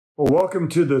Well, welcome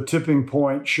to the Tipping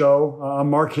Point Show. I'm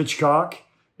Mark Hitchcock,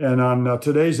 and on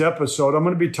today's episode, I'm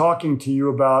going to be talking to you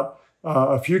about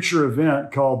a future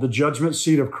event called the Judgment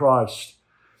Seat of Christ.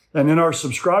 And in our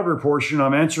subscriber portion,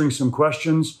 I'm answering some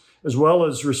questions as well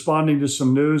as responding to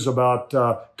some news about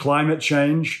climate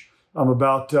change,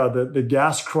 about the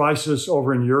gas crisis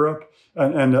over in Europe,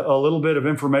 and a little bit of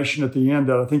information at the end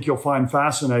that I think you'll find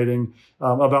fascinating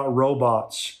about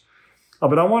robots.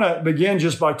 But I want to begin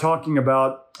just by talking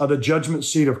about the Judgment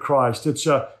Seat of Christ. It's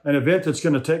an event that's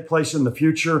going to take place in the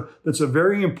future. That's a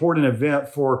very important event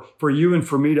for you and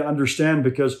for me to understand,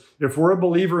 because if we're a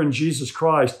believer in Jesus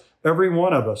Christ, every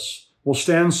one of us will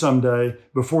stand someday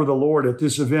before the Lord at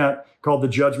this event called the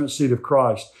Judgment Seat of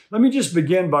Christ. Let me just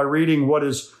begin by reading what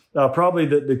is probably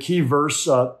the key verse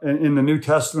in the New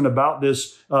Testament about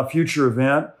this future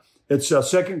event. It's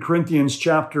 2 Corinthians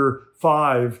chapter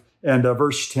 5 and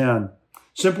verse 10.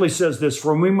 Simply says this: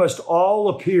 "For we must all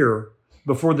appear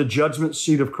before the judgment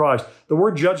seat of Christ." The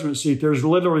word judgment seat, there's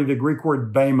literally the Greek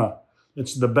word bema.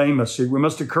 It's the bema seat. We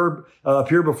must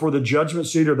appear before the judgment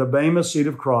seat, or the bema seat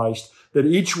of Christ, that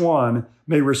each one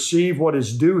may receive what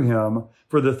is due him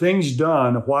for the things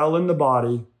done while in the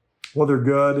body, whether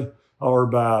good or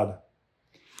bad.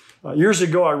 Years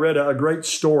ago, I read a great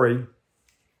story.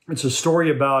 It's a story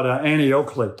about Annie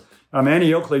Oakley.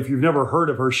 Annie Oakley, if you've never heard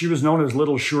of her, she was known as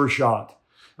Little Sure Shot.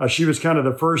 She was kind of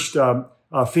the first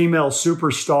female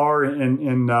superstar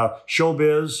in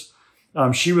showbiz.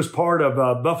 She was part of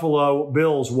Buffalo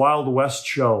Bill's Wild West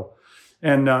show.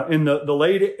 And in the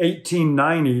late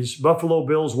 1890s, Buffalo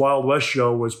Bill's Wild West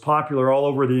show was popular all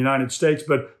over the United States,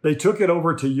 but they took it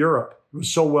over to Europe. It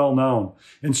was so well known.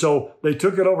 And so they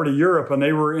took it over to Europe, and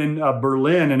they were in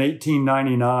Berlin in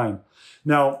 1899.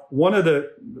 Now,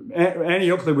 Annie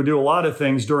Oakley would do a lot of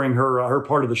things during her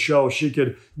part of the show.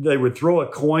 They would throw a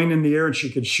coin in the air and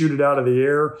she could shoot it out of the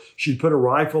air. She'd put a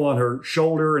rifle on her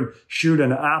shoulder and shoot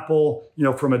an apple,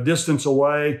 from a distance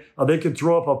away. They could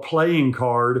throw up a playing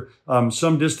card,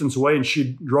 some distance away, and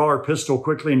she'd draw her pistol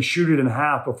quickly and shoot it in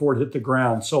half before it hit the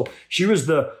ground. So she was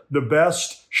the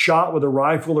best shot with a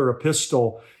rifle or a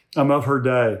pistol, of her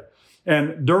day.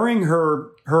 And during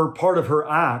her part of her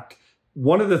act,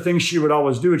 one of the things she would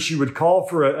always do is she would call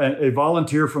for a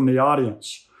volunteer from the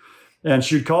audience. And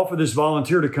she'd call for this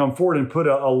volunteer to come forward and put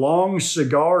a long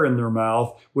cigar in their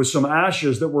mouth with some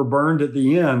ashes that were burned at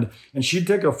the end. And she'd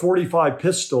take a .45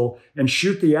 pistol and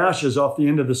shoot the ashes off the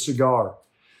end of the cigar.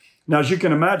 Now, as you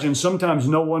can imagine, sometimes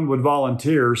no one would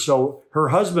volunteer. So her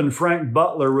husband, Frank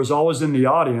Butler, was always in the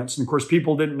audience. And of course,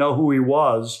 people didn't know who he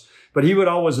was, but he would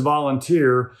always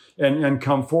volunteer and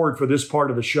come forward for this part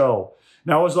of the show.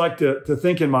 Now, I always like to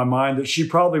think in my mind that she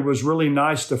probably was really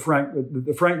nice to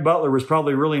Frank Butler was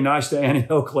probably really nice to Annie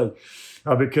Oakley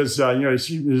because,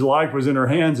 his life was in her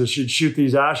hands as she'd shoot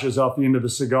these ashes off the end of the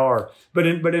cigar. But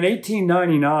in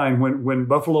 1899, when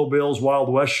Buffalo Bill's Wild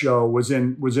West show was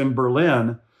in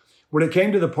Berlin, when it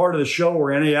came to the part of the show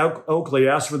where Annie Oakley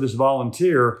asked for this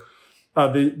volunteer,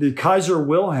 the Kaiser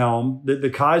Wilhelm, the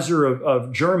Kaiser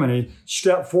of Germany,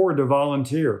 stepped forward to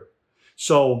volunteer.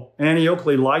 So Annie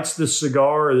Oakley lights this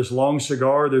cigar, this long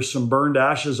cigar. There's some burned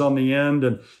ashes on the end,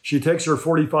 and she takes her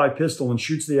 .45 pistol and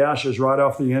shoots the ashes right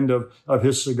off the end of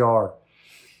his cigar.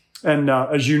 And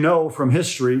as you know from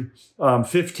history,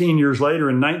 15 years later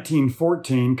in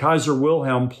 1914, Kaiser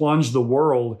Wilhelm plunged the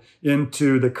world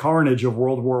into the carnage of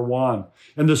World War I.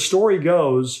 And the story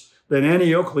goes that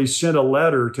Annie Oakley sent a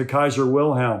letter to Kaiser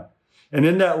Wilhelm. And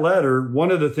in that letter, one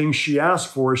of the things she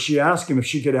asked for is she asked him if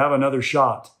she could have another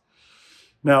shot.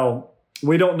 Now,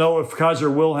 we don't know if Kaiser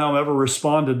Wilhelm ever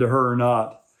responded to her or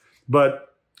not,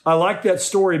 but I like that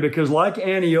story because, like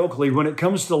Annie Oakley, when it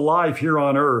comes to life here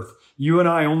on earth, you and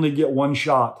I only get one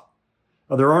shot.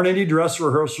 There aren't any dress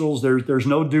rehearsals. There's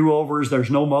no do-overs. There's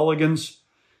no mulligans.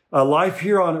 Life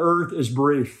here on earth is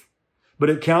brief, but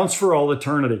it counts for all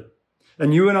eternity.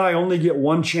 And you and I only get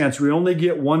one chance. We only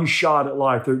get one shot at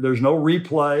life. There's no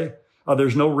replay.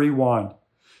 There's no rewind.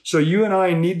 So you and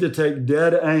I need to take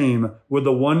dead aim with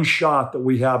the one shot that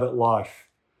we have at life.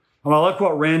 And I like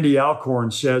what Randy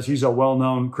Alcorn says. He's a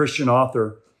well-known Christian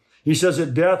author. He says,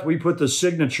 at death, we put the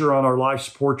signature on our life's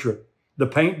portrait. The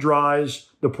paint dries,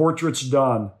 the portrait's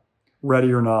done,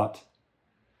 ready or not.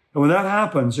 And when that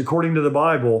happens, according to the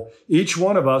Bible, each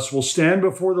one of us will stand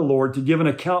before the Lord to give an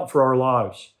account for our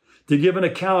lives, to give an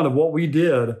account of what we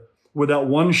did with that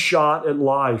one shot at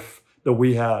life that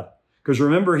we had. Because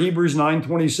remember, Hebrews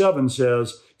 9:27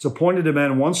 says, it's appointed a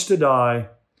man once to die,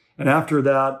 and after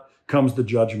that comes the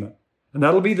judgment. And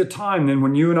that'll be the time then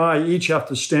when you and I each have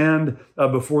to stand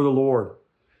before the Lord.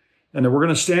 And then we're going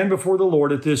to stand before the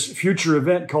Lord at this future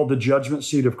event called the judgment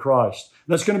seat of Christ.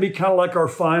 That's going to be kind of like our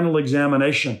final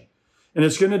examination. And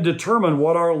it's going to determine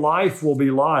what our life will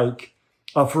be like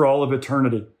for all of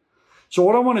eternity. So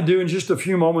what I want to do in just a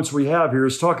few moments we have here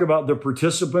is talk about the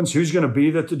participants, who's going to be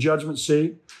at the judgment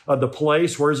seat, the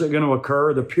place, where is it going to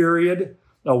occur, the period,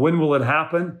 when will it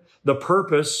happen, the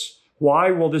purpose,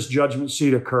 why will this judgment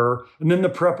seat occur, and then the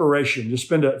preparation. Just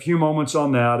spend a few moments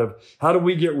on that of how do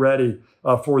we get ready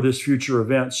for this future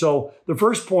event. So the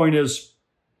first point is,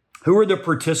 who are the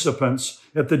participants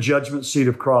at the judgment seat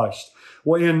of Christ?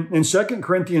 Well, in 2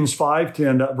 Corinthians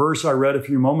 5:10, that verse I read a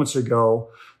few moments ago,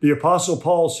 the Apostle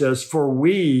Paul says, for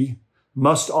we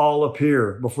must all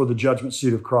appear before the judgment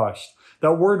seat of Christ.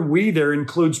 That word we there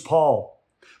includes Paul,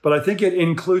 but I think it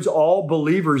includes all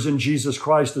believers in Jesus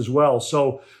Christ as well.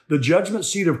 So the judgment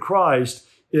seat of Christ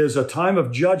is a time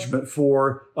of judgment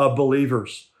for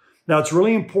believers. Now, it's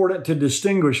really important to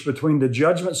distinguish between the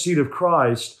judgment seat of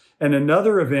Christ and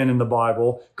another event in the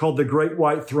Bible called the Great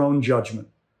White Throne Judgment.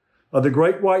 The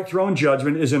Great White Throne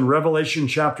Judgment is in Revelation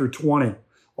chapter 20,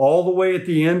 all the way at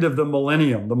the end of the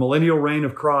millennium, the millennial reign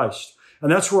of Christ. And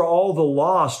that's where all the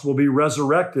lost will be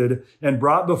resurrected and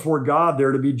brought before God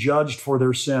there to be judged for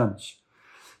their sins.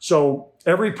 So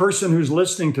every person who's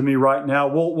listening to me right now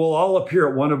will all appear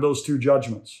at one of those two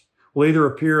judgments. We'll either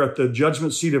appear at the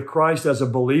judgment seat of Christ as a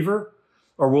believer,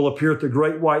 or we'll appear at the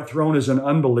great white throne as an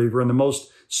unbeliever. And the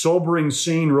most sobering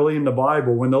scene really in the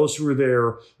Bible, when those who are there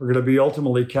are going to be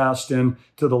ultimately cast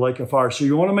into the lake of fire. So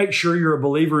you want to make sure you're a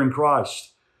believer in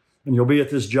Christ, and you'll be at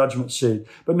this judgment seat.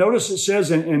 But notice it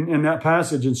says in that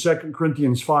passage in 2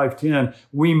 Corinthians 5:10,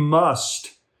 we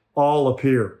must all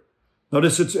appear.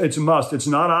 Notice it's must. It's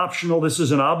not optional. This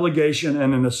is an obligation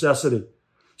and a necessity.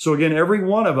 So again, every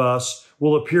one of us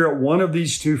will appear at one of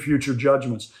these two future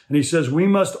judgments. And he says we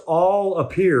must all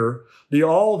appear. The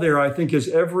all there, I think, is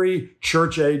every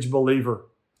church age believer.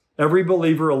 Every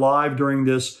believer alive during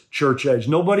this church age.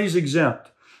 Nobody's exempt.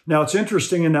 Now, it's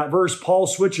interesting in that verse, Paul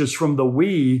switches from the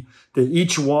we to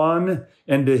each one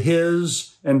and to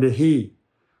his and to he.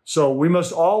 So we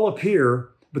must all appear,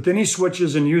 but then he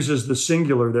switches and uses the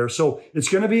singular there. So it's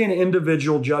going to be an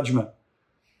individual judgment.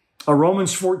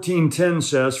 Romans 14:10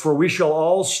 says, for we shall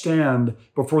all stand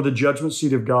before the judgment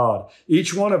seat of God.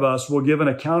 Each one of us will give an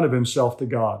account of himself to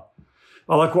God.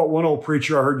 I like what one old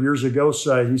preacher I heard years ago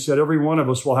say. He said, every one of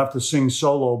us will have to sing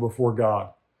solo before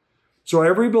God. So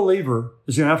every believer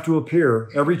is going to have to appear,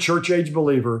 every church age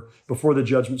believer, before the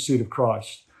judgment seat of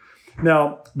Christ.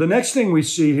 Now, the next thing we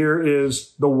see here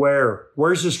is the where.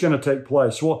 Where is this going to take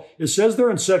place? Well, it says there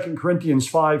in 2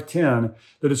 Corinthians 5:10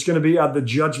 that it's going to be at the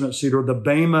judgment seat, or the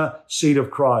Bema seat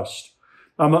of Christ.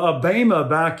 A Bema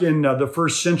back in the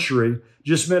first century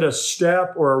just meant a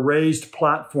step or a raised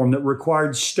platform that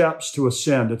required steps to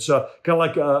ascend. It's kind of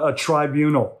like a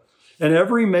tribunal. And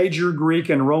every major Greek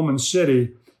and Roman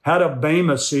city had a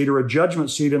Bema seat or a judgment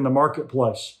seat in the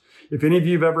marketplace. If any of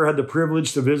you have ever had the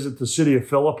privilege to visit the city of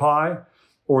Philippi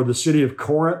or the city of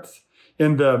Corinth,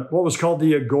 in what was called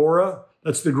the Agora,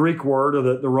 that's the Greek word, or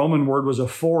the Roman word was a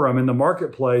forum in the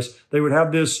marketplace, they would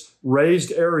have this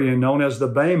raised area known as the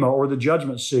Bema, or the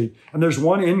judgment seat. And there's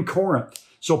one in Corinth.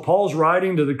 So Paul's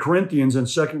writing to the Corinthians in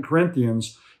 2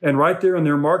 Corinthians, and right there in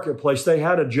their marketplace, they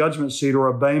had a judgment seat or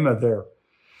a Bema there.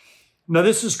 Now,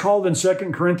 this is called in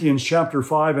 2 Corinthians chapter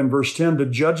 5 and verse 10, the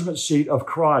judgment seat of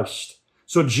Christ.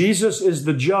 So Jesus is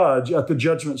the judge at the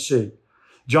judgment seat.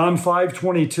 John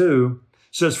 5:22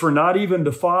 says, for not even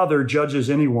the Father judges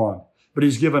anyone, but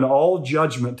he's given all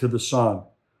judgment to the Son.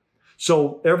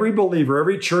 So every believer,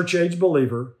 every church age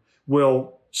believer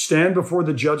will stand before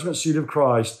the judgment seat of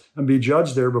Christ and be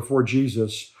judged there before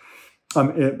Jesus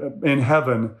in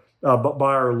heaven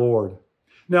by our Lord.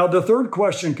 Now, the third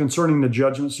question concerning the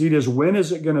judgment seat is, when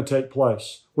is it going to take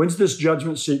place? When's this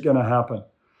judgment seat going to happen?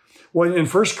 Well, in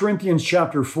 1 Corinthians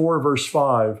chapter 4, verse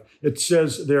 5, it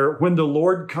says there, when the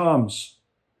Lord comes,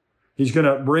 he's going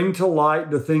to bring to light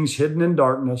the things hidden in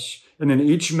darkness, and then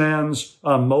each man's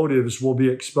motives will be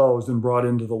exposed and brought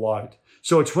into the light.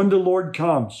 So it's when the Lord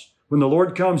comes. When the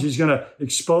Lord comes, he's going to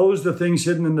expose the things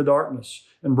hidden in the darkness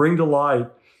and bring to light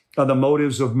the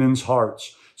motives of men's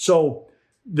hearts. So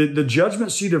the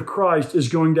judgment seat of Christ is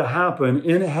going to happen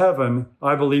in heaven,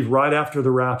 I believe, right after the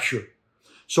rapture.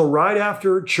 So right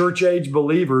after church age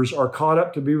believers are caught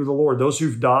up to be with the Lord, those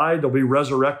who've died, they'll be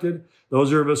resurrected.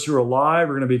 Those of us who are alive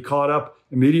are going to be caught up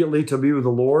immediately to be with the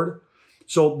Lord.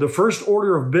 So the first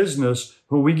order of business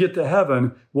when we get to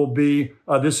heaven will be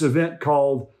this event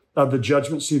called the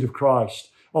judgment seat of Christ.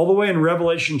 All the way in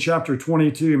Revelation chapter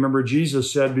 22, remember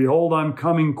Jesus said, behold, I'm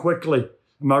coming quickly.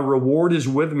 My reward is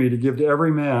with me to give to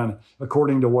every man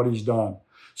according to what he's done.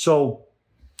 So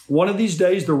one of these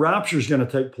days, the rapture is going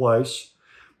to take place,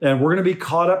 and we're going to be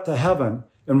caught up to heaven.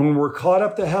 And when we're caught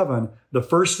up to heaven, the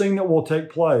first thing that will take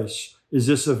place is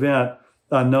this event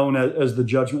known as the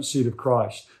judgment seat of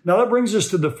Christ. Now, that brings us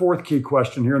to the fourth key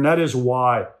question here, and that is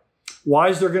why. Why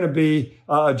is there going to be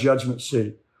a judgment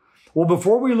seat? Well,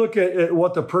 before we look at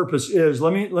what the purpose is,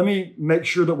 let me make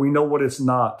sure that we know what it's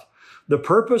not. The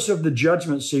purpose of the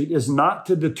judgment seat is not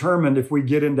to determine if we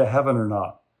get into heaven or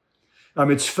not.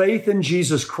 It's faith in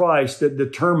Jesus Christ that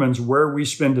determines where we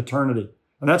spend eternity.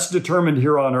 And that's determined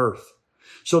here on earth.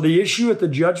 So the issue at the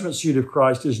judgment seat of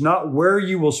Christ is not where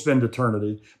you will spend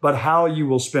eternity, but how you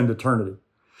will spend eternity.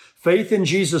 Faith in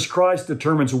Jesus Christ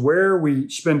determines where we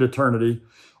spend eternity.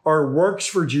 Our works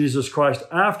for Jesus Christ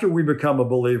after we become a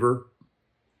believer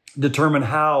determine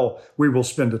how we will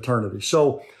spend eternity.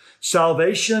 So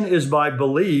salvation is by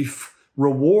belief.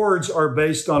 Rewards are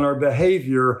based on our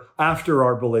behavior after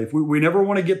our belief. We never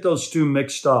want to get those two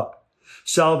mixed up.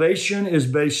 Salvation is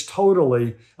based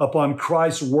totally upon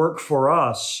Christ's work for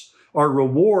us. Our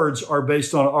rewards are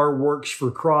based on our works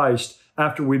for Christ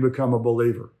after we become a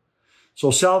believer. So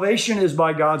salvation is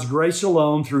by God's grace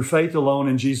alone, through faith alone,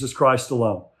 in Jesus Christ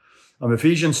alone.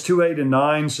 Ephesians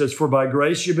 2:8-9 says, "For by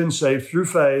grace you've been saved through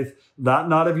faith, that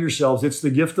not of yourselves. It's the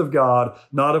gift of God,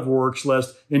 not of works,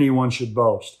 lest anyone should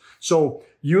boast." So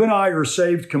you and I are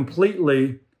saved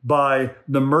completely by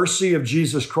the mercy of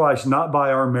Jesus Christ, not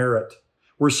by our merit.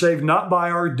 We're saved not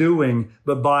by our doing,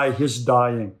 but by his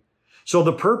dying. So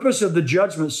the purpose of the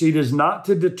judgment seat is not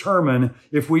to determine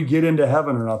if we get into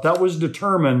heaven or not. That was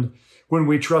determined when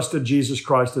we trusted Jesus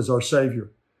Christ as our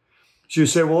Savior. So you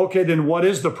say, well, okay, then what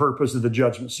is the purpose of the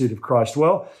judgment seat of Christ?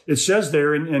 Well, it says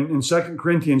there in 2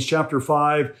 Corinthians chapter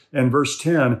 5 and verse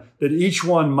 10 that each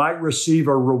one might receive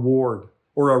a reward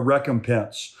or a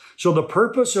recompense. So the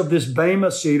purpose of this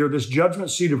bema seat or this judgment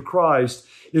seat of Christ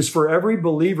is for every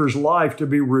believer's life to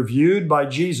be reviewed by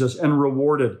Jesus and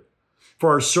rewarded.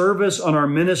 For our service on our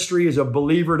ministry as a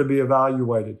believer to be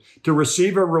evaluated, to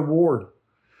receive a reward.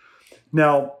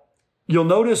 Now, you'll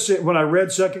notice that when I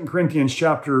read 2 Corinthians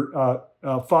chapter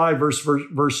 5,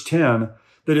 verse 10,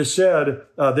 that it said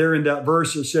there in that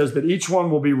verse, it says that each one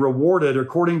will be rewarded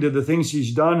according to the things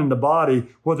he's done in the body,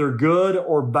 whether good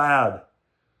or bad.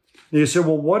 And you say,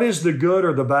 well, what is the good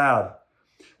or the bad?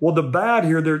 Well, the bad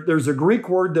here, there's a Greek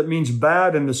word that means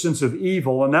bad in the sense of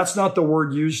evil, and that's not the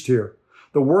word used here.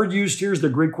 The word used here is the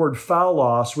Greek word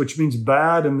phaulos, which means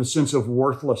bad in the sense of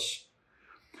worthless.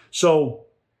 So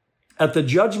at the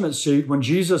judgment seat, when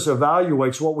Jesus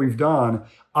evaluates what we've done,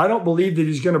 I don't believe that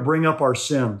he's going to bring up our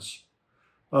sins.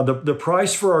 The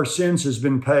price for our sins has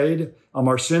been paid.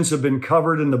 Our sins have been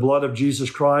covered in the blood of Jesus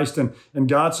Christ. And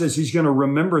God says he's going to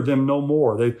remember them no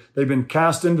more. They've been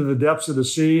cast into the depths of the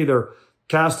sea. They're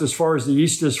cast as far as the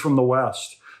east is from the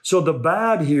west. So the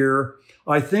bad here,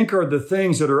 I think, are the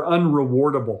things that are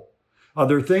unrewardable.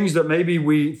 They're things that maybe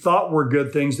we thought were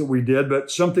good things that we did,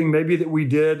 but something maybe that we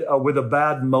did with a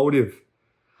bad motive.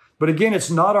 But again,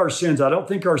 it's not our sins. I don't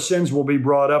think our sins will be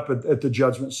brought up at the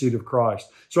judgment seat of Christ.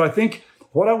 So I think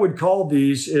what I would call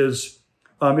these is,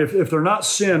 if they're not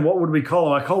sin, what would we call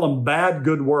them? I call them bad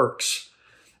good works.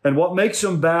 And what makes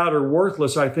them bad or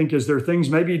worthless, I think, is they're things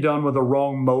maybe done with a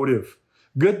wrong motive.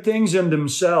 Good things in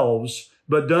themselves,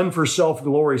 but done for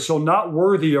self-glory. So not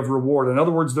worthy of reward. In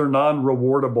other words, they're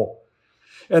non-rewardable.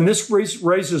 And this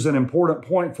raises an important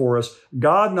point for us.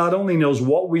 God not only knows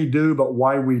what we do, but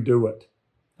why we do it.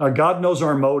 God knows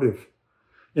our motive.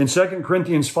 In 2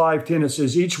 Corinthians 5:10, it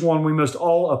says, each one we must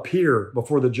all appear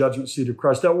before the judgment seat of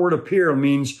Christ. That word appear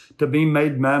means to be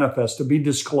made manifest, to be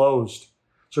disclosed.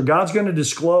 So God's going to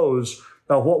disclose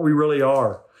what we really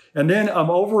are. And then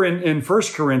over in 1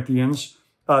 Corinthians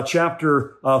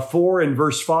chapter 4 and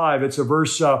verse 5, it's a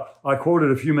verse I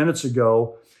quoted a few minutes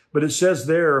ago, but it says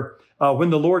there, when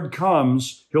the Lord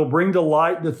comes, he'll bring to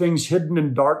light the things hidden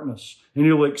in darkness, and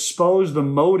he'll expose the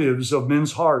motives of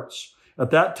men's hearts.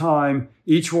 At that time,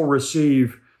 each will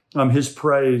receive his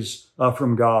praise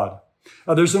from God.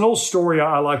 There's an old story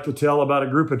I like to tell about a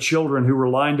group of children who were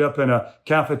lined up in a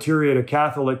cafeteria at a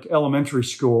Catholic elementary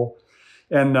school.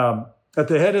 And at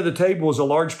the head of the table was a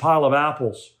large pile of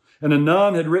apples. And a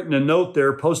nun had written a note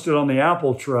there, posted on the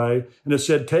apple tray, and it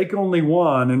said, take only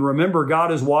one, and remember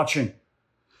God is watching.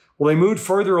 Well, they moved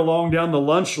further along down the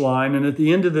lunch line, and at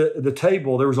the end of the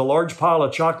table, there was a large pile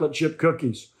of chocolate chip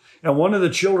cookies. And one of the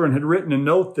children had written a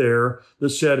note there that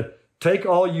said, take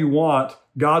all you want,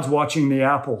 God's watching the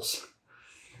apples.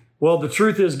 Well, the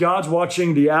truth is God's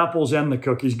watching the apples and the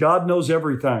cookies. God knows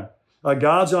everything.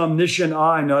 God's omniscient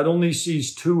eye not only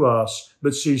sees to us,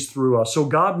 but sees through us. So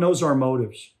God knows our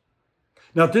motives.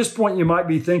 Now, at this point, you might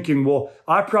be thinking, well,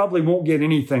 I probably won't get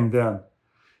anything then.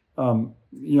 I'm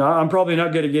probably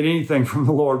not going to get anything from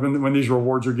the Lord when these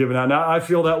rewards are given out. Now, I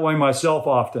feel that way myself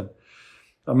often.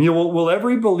 Will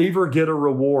every believer get a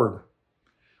reward?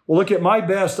 Well, look, at my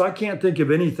best, I can't think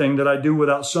of anything that I do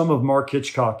without some of Mark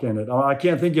Hitchcock in it. I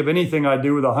can't think of anything I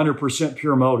do with 100%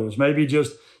 pure motives. Maybe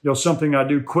just something I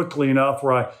do quickly enough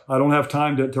where I don't have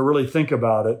time to really think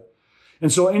about it.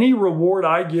 And so any reward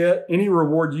I get, any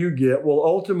reward you get, will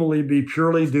ultimately be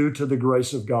purely due to the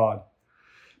grace of God.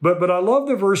 But I love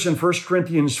the verse in 1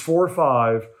 Corinthians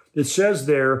 4:5. It says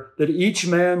there that each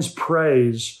man's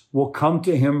praise will come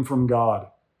to him from God.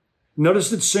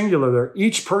 Notice it's singular there.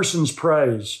 Each person's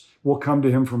praise will come to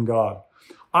him from God.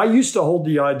 I used to hold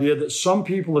the idea that some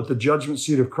people at the judgment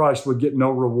seat of Christ would get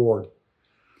no reward.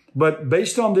 But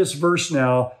based on this verse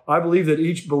now, I believe that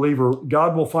each believer,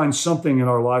 God will find something in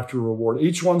our life to reward.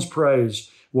 Each one's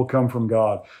praise will come from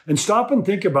God. And stop and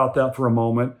think about that for a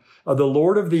moment. The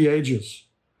Lord of the ages,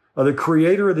 the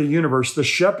creator of the universe, the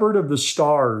shepherd of the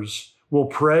stars will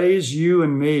praise you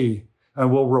and me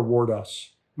and will reward us.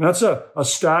 And that's a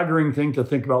staggering thing to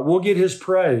think about. We'll get his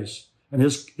praise and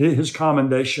his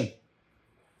commendation.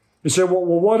 You say, well,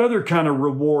 what other kind of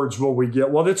rewards will we get?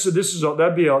 Well,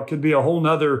 could be a whole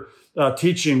nother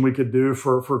teaching we could do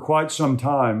for quite some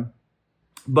time.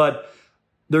 But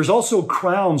there's also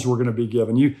crowns we're going to be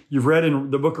given. You've read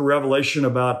in the book of Revelation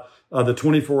about the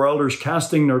 24 elders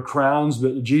casting their crowns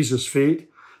at Jesus' feet.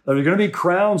 There are going to be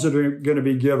crowns that are going to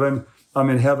be given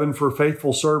in heaven for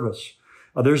faithful service.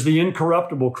 There's the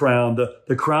incorruptible crown,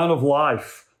 the crown of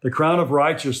life, the crown of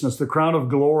righteousness, the crown of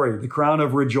glory, the crown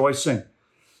of rejoicing.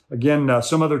 Again,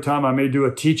 some other time I may do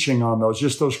a teaching on those,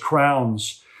 just those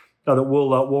crowns that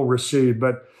we'll receive.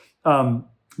 But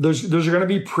those are going to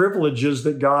be privileges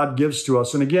that God gives to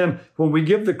us. And again, when we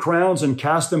give the crowns and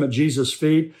cast them at Jesus'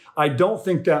 feet, I don't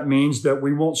think that means that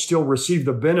we won't still receive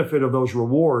the benefit of those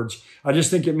rewards. I just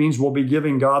think it means we'll be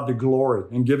giving God the glory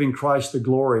and giving Christ the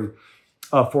glory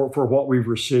for what we've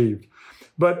received.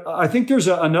 But I think there's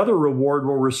another reward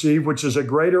we'll receive, which is a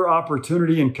greater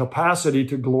opportunity and capacity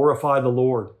to glorify the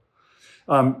Lord.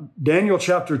 Daniel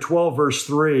chapter 12, verse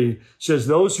 3 says,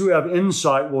 those who have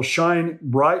insight will shine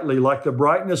brightly like the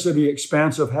brightness of the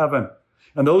expanse of heaven,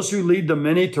 and those who lead the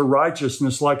many to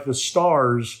righteousness like the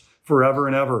stars forever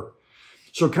and ever.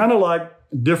 So kind of like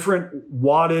different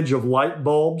wattage of light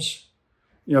bulbs.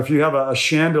 If you have a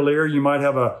chandelier, you might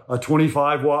have a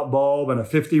 25-watt bulb and a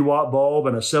 50-watt bulb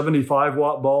and a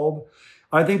 75-watt bulb.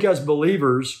 I think as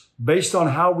believers, based on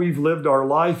how we've lived our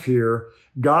life here,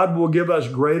 God will give us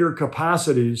greater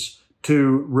capacities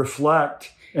to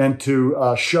reflect and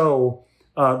to show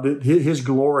his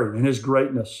glory and his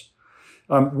greatness.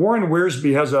 Warren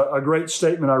Wiersbe has a great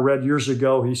statement I read years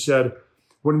ago. He said,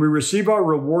 when we receive our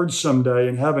rewards someday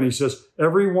in heaven, he says,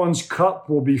 everyone's cup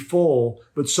will be full,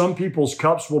 but some people's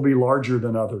cups will be larger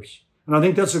than others. And I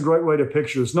think that's a great way to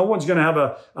picture this. No one's going to have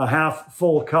a half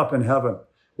full cup in heaven.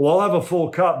 We'll all have a full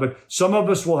cup, but some of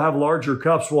us will have larger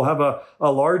cups. We'll have a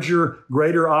larger,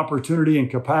 greater opportunity and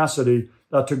capacity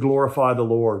to glorify the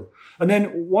Lord. And then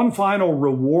one final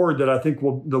reward that I think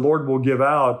the Lord will give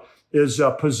out is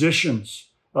positions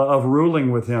of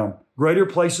ruling with him, greater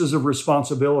places of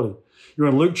responsibility.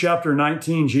 In Luke chapter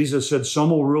 19, Jesus said, some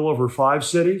will rule over 5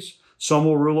 cities, some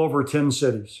will rule over 10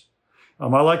 cities. I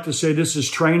like to say this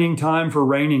is training time for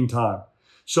reigning time.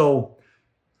 So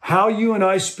how you and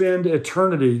I spend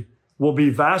eternity will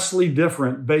be vastly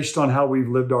different based on how we've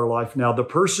lived our life now. The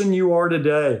person you are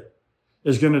today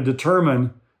is going to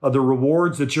determine the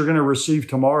rewards that you're going to receive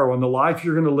tomorrow and the life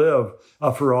you're going to live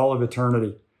for all of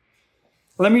eternity.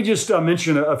 Let me just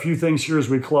mention a few things here as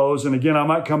we close. And again, I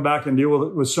might come back and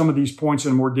deal with some of these points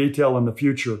in more detail in the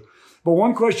future. But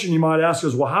one question you might ask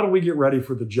is, well, how do we get ready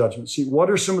for the judgment seat?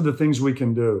 What are some of the things we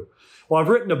can do? Well, I've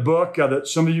written a book that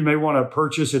some of you may want to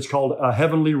purchase. It's called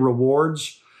Heavenly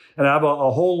Rewards. And I have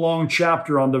a whole long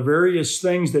chapter on the various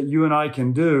things that you and I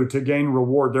can do to gain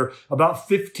reward. There are about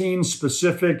 15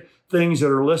 specific things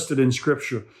that are listed in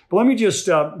Scripture. But let me just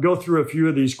go through a few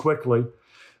of these quickly.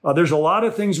 There's a lot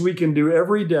of things we can do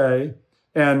every day.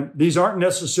 And these aren't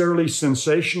necessarily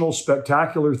sensational,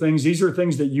 spectacular things. These are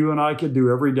things that you and I could do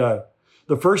every day.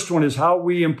 The first one is how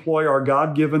we employ our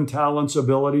God-given talents,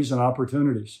 abilities, and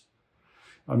opportunities.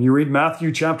 You read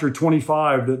Matthew chapter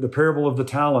 25, the parable of the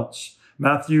talents.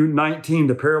 Matthew 19,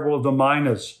 the parable of the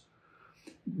minas.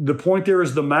 The point there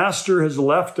is the master has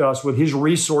left us with his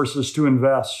resources to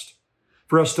invest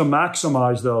for us to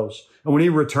maximize those. And when he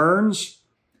returns,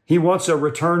 he wants a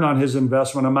return on his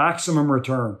investment, a maximum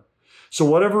return. So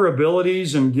whatever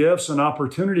abilities and gifts and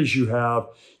opportunities you have,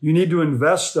 you need to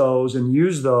invest those and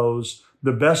use those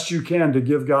the best you can to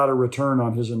give God a return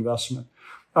on his investment.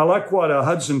 I like what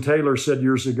Hudson Taylor said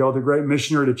years ago, the great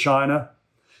missionary to China.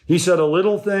 He said, a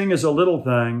little thing is a little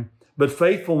thing, but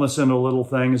faithfulness in a little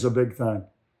thing is a big thing.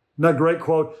 Isn't that a great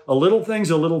quote? A little thing's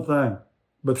a little thing,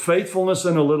 but faithfulness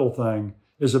in a little thing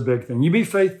is a big thing. You be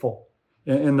faithful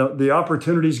in the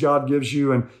opportunities God gives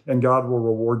you, and God will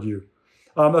reward you.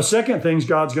 A second thing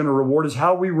God's going to reward is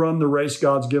how we run the race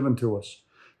God's given to us.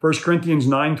 1 Corinthians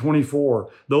 9:24,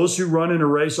 those who run in a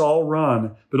race all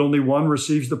run, but only one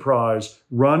receives the prize.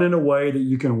 Run in a way that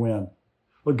you can win.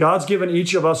 Well, God's given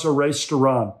each of us a race to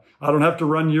run. I don't have to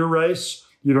run your race.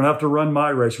 You don't have to run my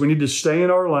race. We need to stay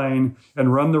in our lane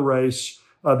and run the race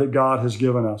that God has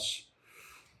given us.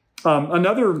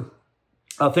 Another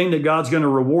thing that God's going to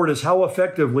reward is how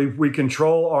effectively we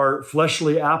control our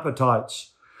fleshly appetites.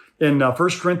 In 1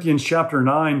 Corinthians chapter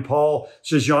 9, Paul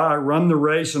says, I run the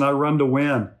race and I run to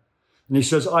win. And he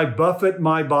says, I buffet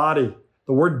my body.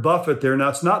 The word buffet there, now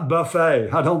it's not buffet.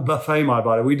 I don't buffet my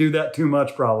body. We do that too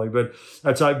much probably, but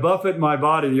that's I buffet my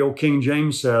body, the old King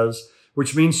James says,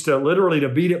 which means to literally to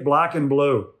beat it black and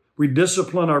blue. We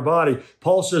discipline our body.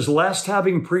 Paul says, lest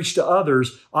having preached to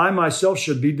others, I myself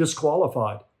should be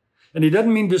disqualified. And he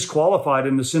doesn't mean disqualified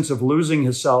in the sense of losing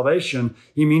his salvation.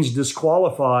 He means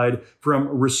disqualified from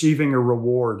receiving a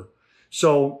reward.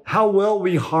 So how well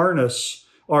we harness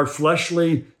our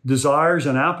fleshly desires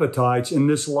and appetites in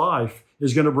this life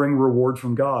is going to bring reward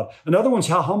from God. Another one's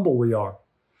how humble we are.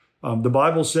 The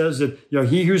Bible says that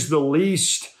he who's the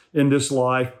least in this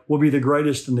life will be the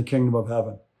greatest in the kingdom of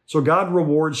heaven. So God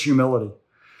rewards humility.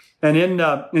 And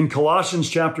in Colossians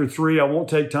chapter 3, I won't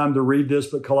take time to read this,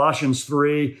 but Colossians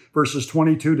 3 verses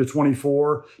 22 to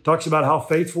 24 talks about how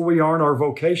faithful we are in our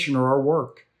vocation or our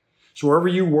work. So wherever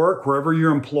you work, wherever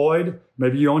you're employed,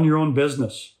 maybe you own your own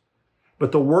business.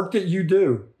 But the work that you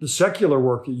do, the secular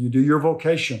work that you do, your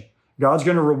vocation, God's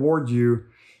going to reward you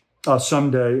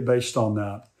someday based on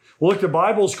that. Well, look, the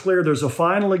Bible's clear. There's a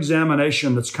final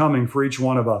examination that's coming for each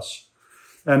one of us.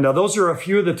 And those are a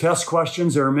few of the test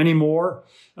questions. There are many more.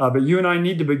 But you and I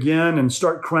need to begin and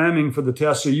start cramming for the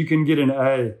test so you can get an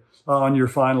A on your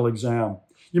final exam.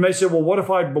 You may say, well, what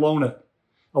if I've blown it?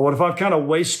 What if I've kind of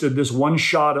wasted this one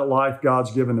shot at life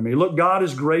God's given to me? Look, God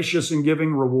is gracious in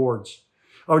giving rewards.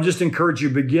 I would just encourage you,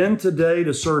 begin today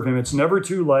to serve him. It's never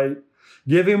too late.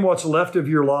 Give him what's left of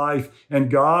your life, and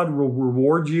God will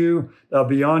reward you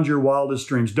beyond your wildest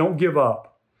dreams. Don't give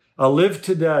up. Live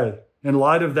today in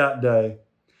light of that day,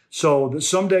 so that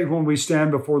someday when we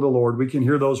stand before the Lord, we can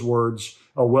hear those words,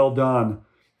 well done,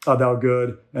 thou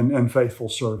good and faithful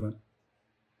servant.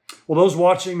 Well, those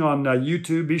watching on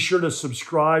YouTube, be sure to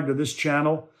subscribe to this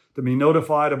channel to be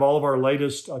notified of all of our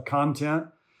latest content.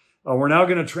 We're now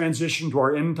going to transition to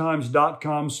our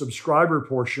endtimes.com subscriber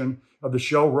portion of the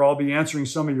show, where I'll be answering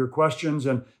some of your questions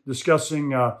and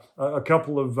discussing a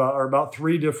couple of, or about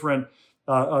 3 different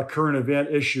current event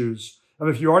issues.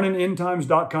 If you aren't an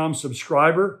endtimes.com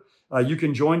subscriber, you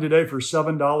can join today for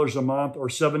 $7 a month or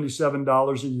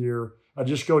 $77 a year.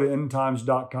 Just go to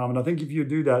endtimes.com. And I think if you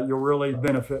do that, you'll really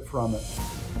benefit from it.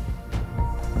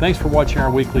 Thanks for watching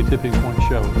our weekly Tipping Point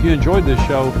show. If you enjoyed this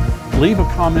show, leave a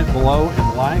comment below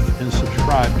and like and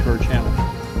subscribe to our channel.